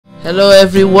Hello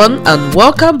everyone and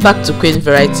welcome back to Queen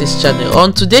Varieties channel.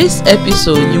 On today's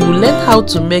episode you will learn how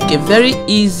to make a very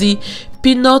easy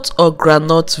peanut or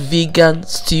groundnut vegan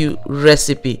stew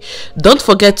recipe. Don't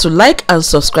forget to like and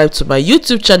subscribe to my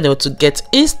YouTube channel to get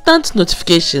instant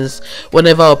notifications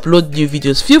whenever I upload new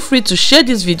videos. Feel free to share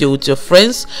this video with your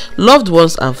friends, loved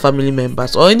ones and family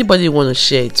members, or anybody you want to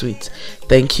share it with.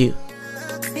 Thank you.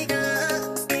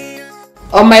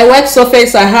 On my wet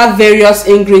surface I have various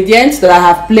ingredients that I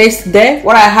have placed there.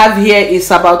 What I have here is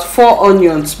about 4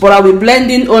 onions, but I'll be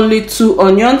blending only 2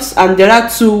 onions, and there are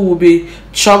 2 will be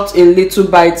chopped in little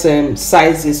bite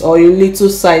sizes or in little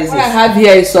sizes. What I have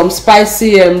here is some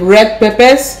spicy red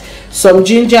peppers, some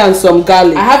ginger and some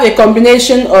garlic. I have a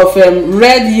combination of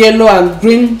red, yellow and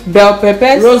green bell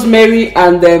peppers, rosemary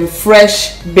and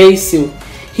fresh basil.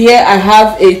 Here I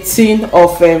have a tin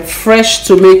of fresh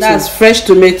tomato. That's fresh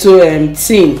tomato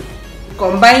tin.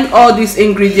 Combine all these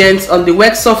ingredients on the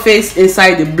wet surface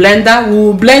inside the blender. We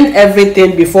will blend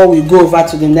everything before we go over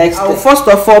to the next step. First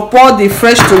of all, pour the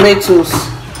fresh tomatoes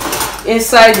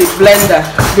inside the blender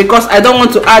because I don't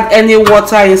want to add any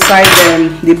water inside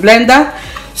the blender.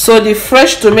 So the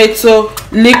fresh tomato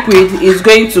liquid is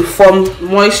going to form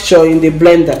moisture in the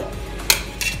blender.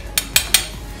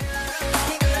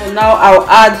 Now I'll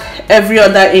add every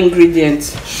other ingredient.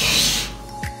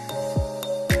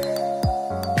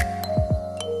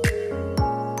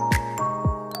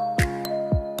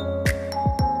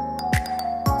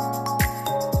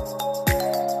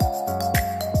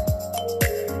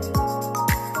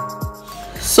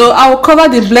 So I'll cover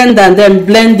the blender and then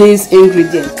blend these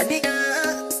ingredients.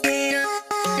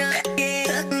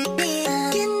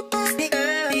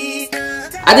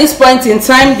 At this point in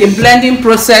time, the blending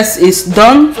process is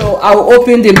done. So I'll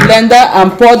open the blender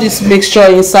and pour this mixture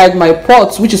inside my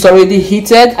pot, which is already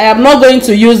heated. I am not going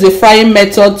to use the frying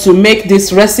method to make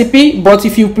this recipe, but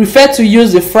if you prefer to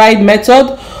use the fried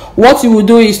method, what you will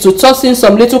do is to toss in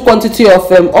some little quantity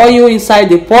of oil inside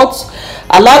the pot,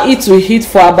 allow it to heat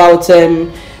for about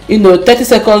 30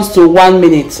 seconds to 1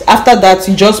 minute. After that,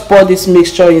 you just pour this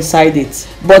mixture inside it.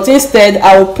 But instead,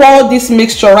 I will pour this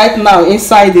mixture right now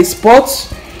inside this pot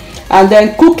and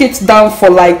then cook it down for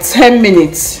like 10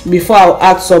 minutes before I'll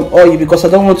add some oil because I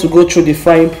don't want to go through the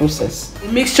frying process.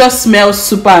 The mixture smells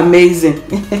super amazing.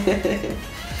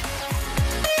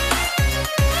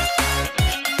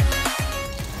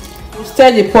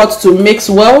 Stir the pot to mix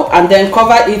well and then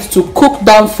cover it to cook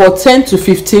down for 10 to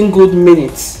 15 good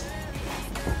minutes.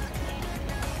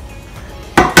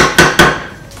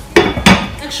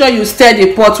 Make sure you stir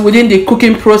the pot within the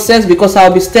cooking process because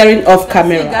I'll be stirring off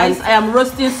camera. Guys, I am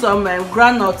roasting some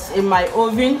groundnuts in my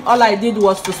oven. All I did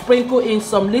was to sprinkle in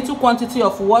some little quantity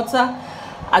of water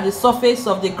at the surface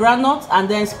of the groundnut and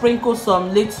then sprinkle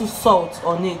some little salt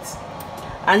on it.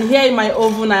 And here in my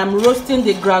oven I am roasting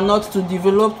the groundnut to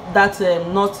develop that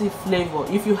nutty flavor.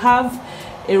 If you have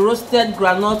a roasted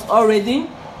groundnut already,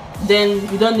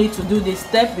 then you don't need to do this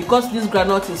step because this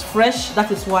groundnut is fresh.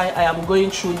 That is why I am going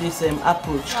through this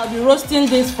approach. I'll be roasting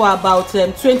this for about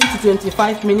 20 to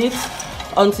 25 minutes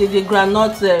until the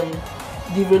groundnut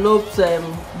develops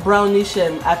brownish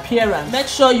appearance. Make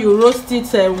sure you roast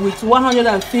it with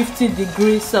 150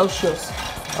 degrees Celsius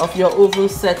of your oven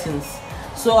settings.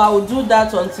 So I will do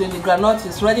that until the groundnut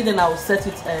is ready, then I will set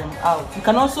it out. You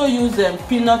can also use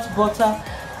peanut butter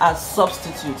as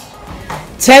substitute.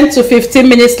 10 to 15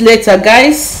 minutes later,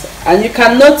 guys, and you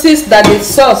can notice that the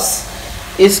sauce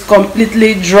is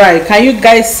completely dry. Can you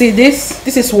guys see this?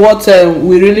 This is what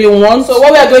we really want. So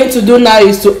what we are going to do now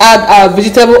is to add our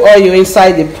vegetable oil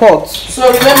inside the pot. So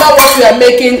remember, what we are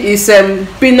making is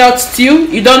peanut stew.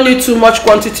 You don't need too much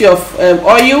quantity of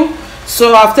oil.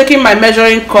 So I've taken my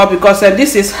measuring cup because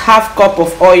this is half cup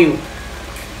of oil.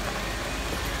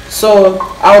 So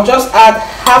I'll just add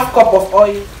half cup of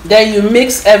oil. Then you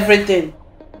mix everything.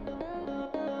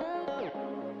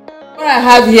 What I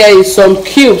have here is some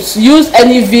cubes. Use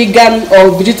any vegan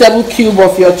or vegetable cube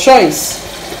of your choice.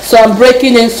 So I'm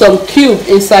breaking in some cube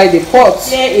inside the pot.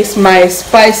 Here is my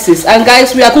spices. And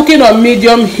guys, we are cooking on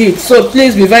medium heat, so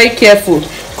please be very careful.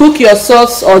 Cook your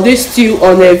sauce or this stew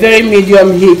on a very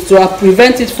medium heat to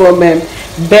prevent it from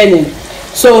burning.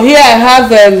 So here I have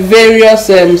various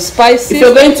spices. If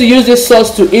you're going to use this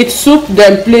sauce to eat soup,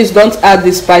 then please don't add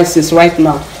the spices right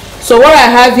now. So what I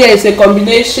have here is a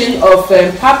combination of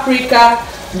paprika,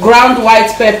 ground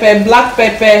white pepper, black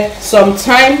pepper, some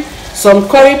thyme, some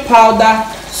curry powder,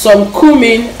 some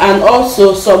cumin, and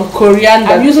also some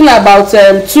coriander. I'm using about 2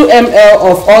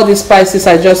 ml of all the spices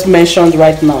I just mentioned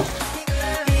right now.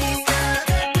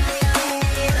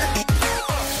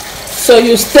 So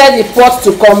you stir the pot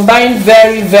to combine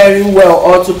very well,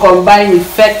 or to combine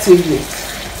effectively.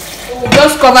 We'll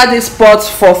just cover this pot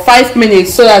for 5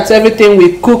 minutes so that everything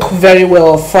will cook very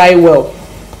well or fry well.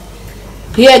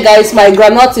 Here guys, my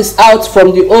groundnut is out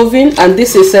from the oven, and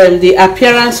this is the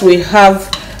appearance we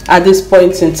have at this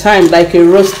point in time, like a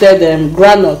roasted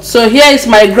groundnut. So here is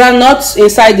my groundnut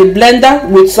inside the blender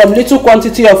with some little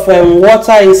quantity of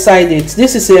water inside it.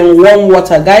 This is warm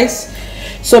water guys,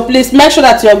 so please make sure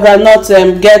that your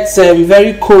groundnut gets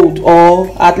very cold,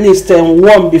 or at least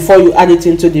warm, before you add it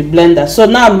into the blender. So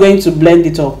now I'm going to blend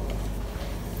it up.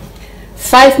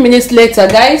 5 minutes later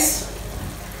guys,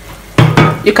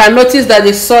 you can notice that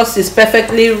the sauce is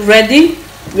perfectly ready.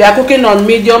 We are cooking on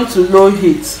medium to low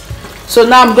heat. So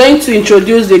now I'm going to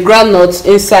introduce the groundnuts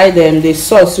inside the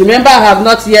sauce. Remember, I have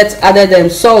not yet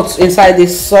added salt inside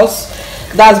this sauce.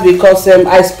 That's because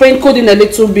I sprinkled in a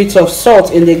little bit of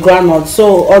salt in the groundnut.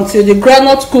 So until the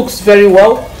groundnut cooks very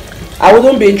well, I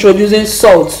wouldn't be introducing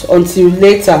salt until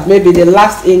later, maybe the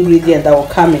last ingredient that will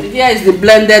come in. Here is the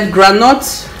blended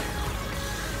groundnut.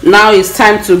 Now it's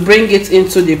time to bring it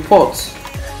into the pot.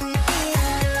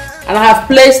 And I have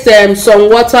placed some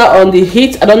water on the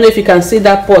heat. I don't know if you can see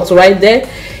that pot right there.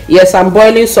 Yes, I'm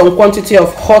boiling some quantity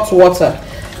of hot water.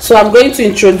 So I'm going to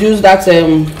introduce that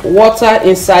water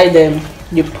inside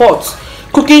the pot.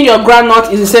 Cooking your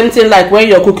groundnut is the same thing like when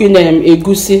you're cooking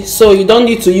egusi. So you don't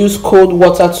need to use cold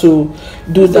water to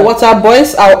do that. The water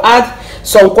boils, I'll add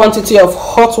some quantity of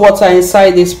hot water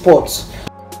inside this pot.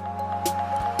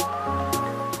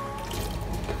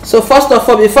 So first of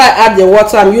all, before I add the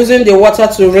water, I'm using the water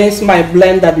to rinse my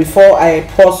blender before I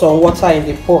pour some water in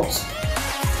the pot.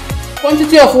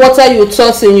 Quantity of water you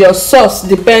toss in your sauce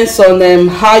depends on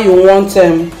how you want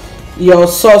your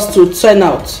sauce to turn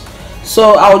out.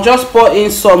 So I'll just pour in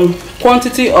some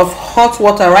quantity of hot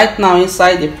water right now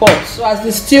inside the pot. So as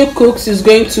the stew cooks, it's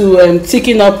going to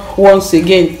thicken up once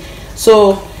again.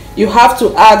 So you have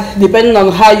to add, depending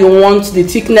on how you want the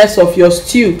thickness of your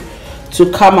stew to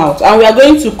come out. And we are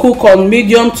going to cook on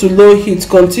medium to low heat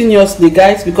continuously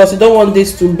guys, because you don't want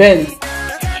this to burn.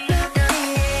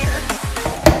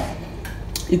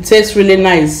 It tastes really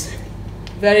nice,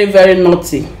 very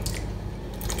nutty.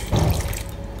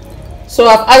 So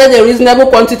I've added a reasonable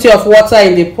quantity of water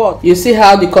in the pot. You see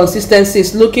how the consistency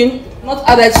is looking. Not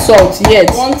added salt yet.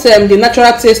 I want the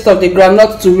natural taste of the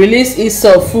groundnut to release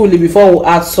itself fully before we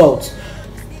add salt.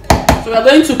 So we are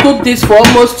going to cook this for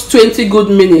almost 20 good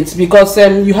minutes, because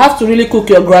you have to really cook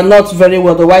your groundnut very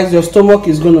well, otherwise your stomach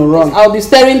is going to run. I'll be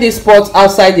stirring this pot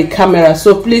outside the camera,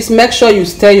 so please make sure you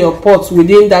stir your pot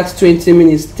within that 20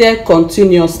 minutes. Stir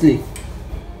continuously.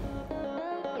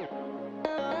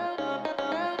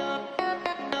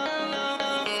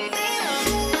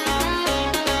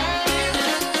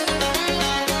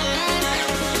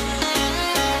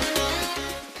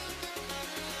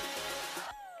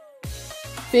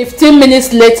 "15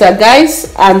 minutes later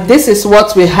guys, and this is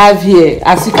what we have here.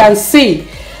 As you can see,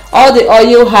 all the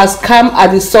oil has come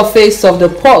at the surface of the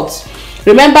pot.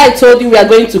 Remember, I told you we are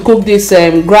going to cook this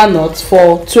groundnut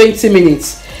for 20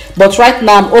 minutes, but right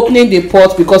now I'm opening the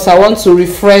pot because I want to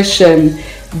refresh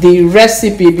the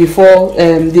recipe before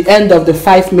the end of the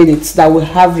 5 minutes that we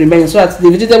have remaining, so that the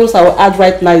vegetables I will add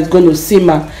right now is going to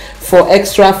simmer for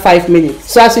extra 5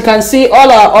 minutes. So as you can see,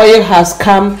 all our oil has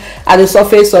come at the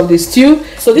surface of the stew.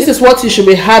 So this is what you should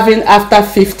be having after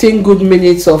 15 good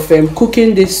minutes of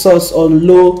cooking this sauce on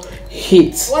low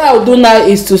heat. What I'll do now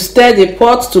is to stir the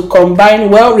pot to combine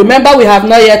well. Remember, we have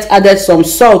not yet added some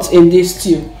salt in this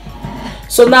stew.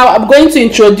 So now I'm going to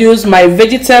introduce my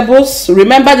vegetables.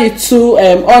 Remember the two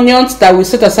onions that we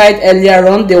set aside earlier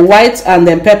on, the white and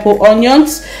then purple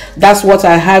onions. That's what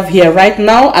I have here right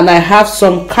now. And I have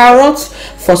some carrots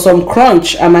for some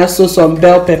crunch, and also some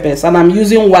bell peppers. And I'm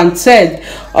using 1/3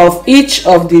 of each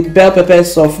of the bell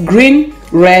peppers of green,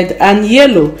 red and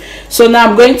yellow. So now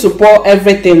I'm going to pour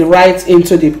everything right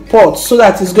into the pot, so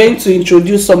that it's going to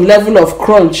introduce some level of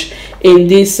crunch in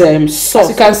this sauce. As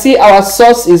you can see, our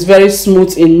sauce is very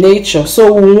smooth in nature,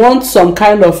 so we want some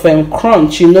kind of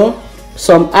crunch, you know,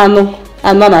 some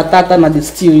anatata na the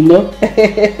stew, you know.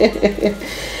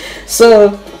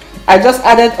 So I just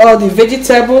added all the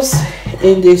vegetables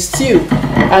in the stew,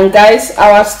 and guys,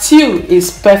 our stew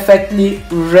is perfectly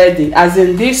ready, as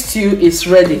in this stew is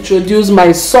ready. Introduce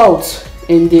my salt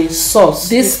in the sauce.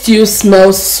 This stew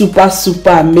smells super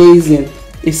amazing.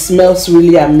 It smells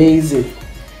really amazing.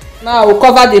 Now we'll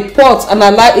cover the pot and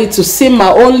allow it to simmer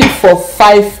only for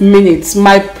 5 minutes.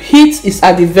 My heat is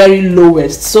at the very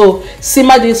lowest, so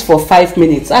simmer this for 5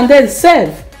 minutes and then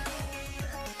serve.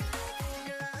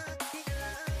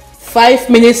 5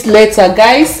 minutes later,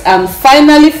 guys, and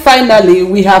finally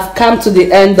we have come to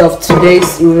the end of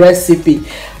today's recipe.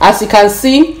 As you can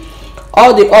see,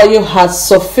 all the oil has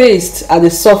surfaced at the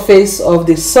surface of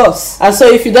the sauce, and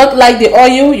so if you don't like the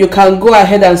oil, you can go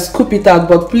ahead and scoop it out.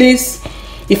 But please,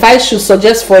 if I should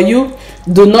suggest for you,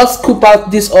 do not scoop out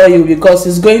this oil, because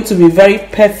it's going to be very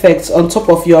perfect on top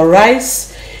of your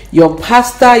rice, your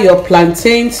pasta, your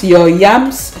plantains, your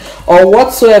yams, or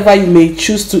whatsoever you may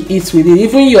choose to eat with it.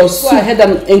 Even your soup. Go ahead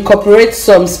and incorporate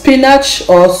some spinach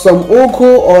or some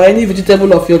ugu or any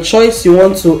vegetable of your choice you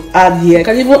want to add here. You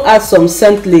can even add some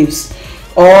scent leaves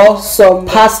or some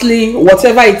parsley,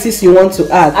 whatever it is you want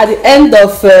to add. At the end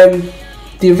of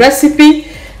the recipe,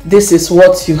 this is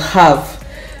what you have.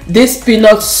 This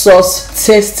peanut sauce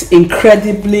tastes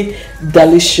incredibly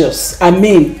delicious. I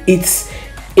mean, it's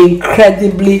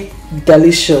incredibly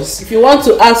delicious. If you want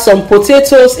to add some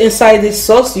potatoes inside this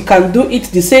sauce, you can do it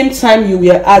the same time you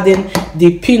were adding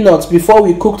the peanuts before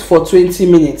we cooked for 20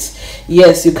 minutes.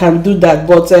 Yes, you can do that,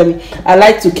 but I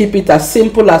like to keep it as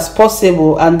simple as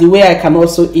possible and the way I can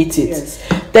also eat it. Yes.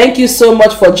 Thank you so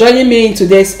much for joining me in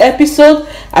today's episode.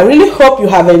 I really hope you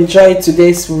have enjoyed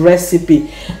today's recipe.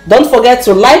 Don't forget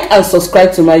to like and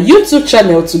subscribe to my YouTube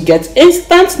channel to get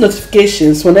instant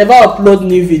notifications whenever I upload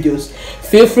new videos.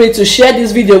 Feel free to share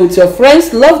this video with your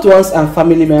friends, loved ones, and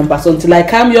family members. Until I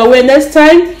come your way next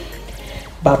time,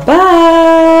 bye bye.